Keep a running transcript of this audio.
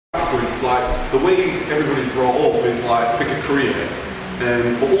backwards, like the way everybody's brought up is like pick a career,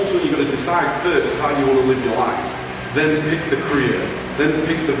 but ultimately you've got to decide first how you want to live your life, then pick the career, then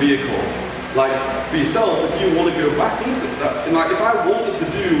pick the vehicle. Like for yourself, if you want to go back into that, and like if I wanted to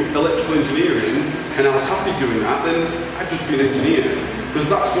do electrical engineering and I was happy doing that, then I'd just be an engineer. Because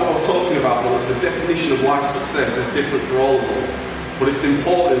that's what I was talking about, the definition of life success is different for all of us. But it's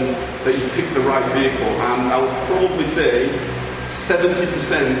important that you pick the right vehicle, and I would probably say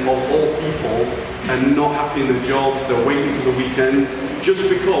 70% of all people are not happy in their jobs, they're waiting for the weekend, just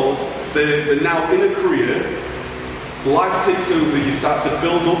because they're now in a career. Life takes over, you start to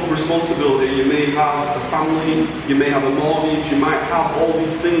build up responsibility, you may have a family, you may have a mortgage, you might have all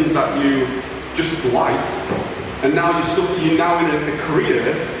these things that you just life, and now you're now in a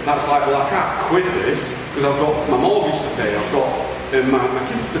career that's like, well, I can't quit this because I've got my mortgage to pay, I've got my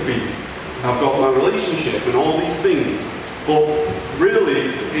kids to feed, I've got my relationship and all these things. But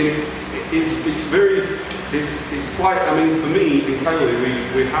really, it's quite, I mean, for me in Kylie,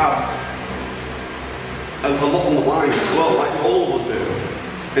 we had a lot on the line as well, like all of us do.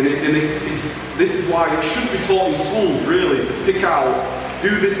 And this is why it should be taught in schools, really, to pick out,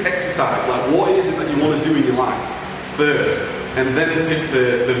 do this exercise, like what is it that you want to do in your life first, and then pick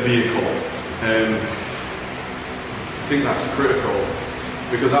the vehicle. I think that's critical,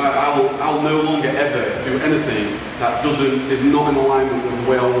 because I'll no longer ever do anything that is not in alignment with the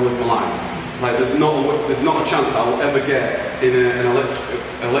way I want to live my life. Like there's not a chance I will ever get in an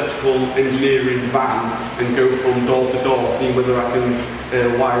electrical engineering van and go from door to door, seeing whether I can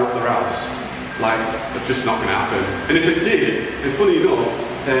wire up their house. Like, it's just not going to happen. And if it did, and funny enough,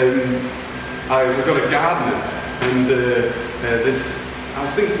 I've got a gardener, and I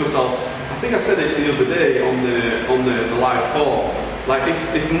was thinking to myself, I think I said it the other day on the live call. Like,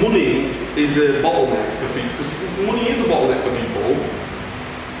 if money is a bottleneck for people, because money is a bottleneck for people.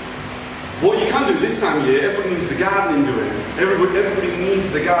 What you can do this time of year, everybody needs the gardening doing. Everybody needs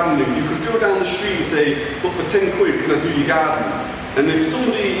the gardening doing. You could go down the street and say, look, for 10 quid, can I do your garden? And if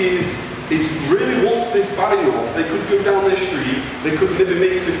somebody really wants this bad enough, they could go down their street, they could maybe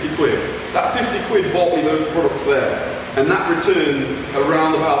make 50 quid. That 50 quid bought me those products there. And that returned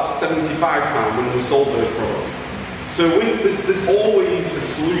around about £75 when we sold those products. So there's always a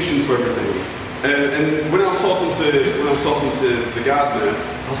solution to everything. And when I was talking to the gardener, I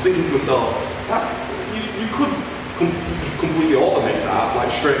was thinking to myself, you could completely automate that,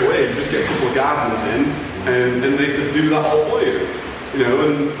 like straight away. You just get a couple of gardeners in, and they could do that all for you. You know,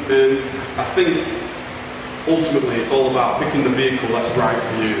 and I think ultimately it's all about picking the vehicle that's right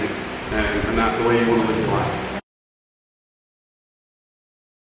for you, and that the way you want to live your life.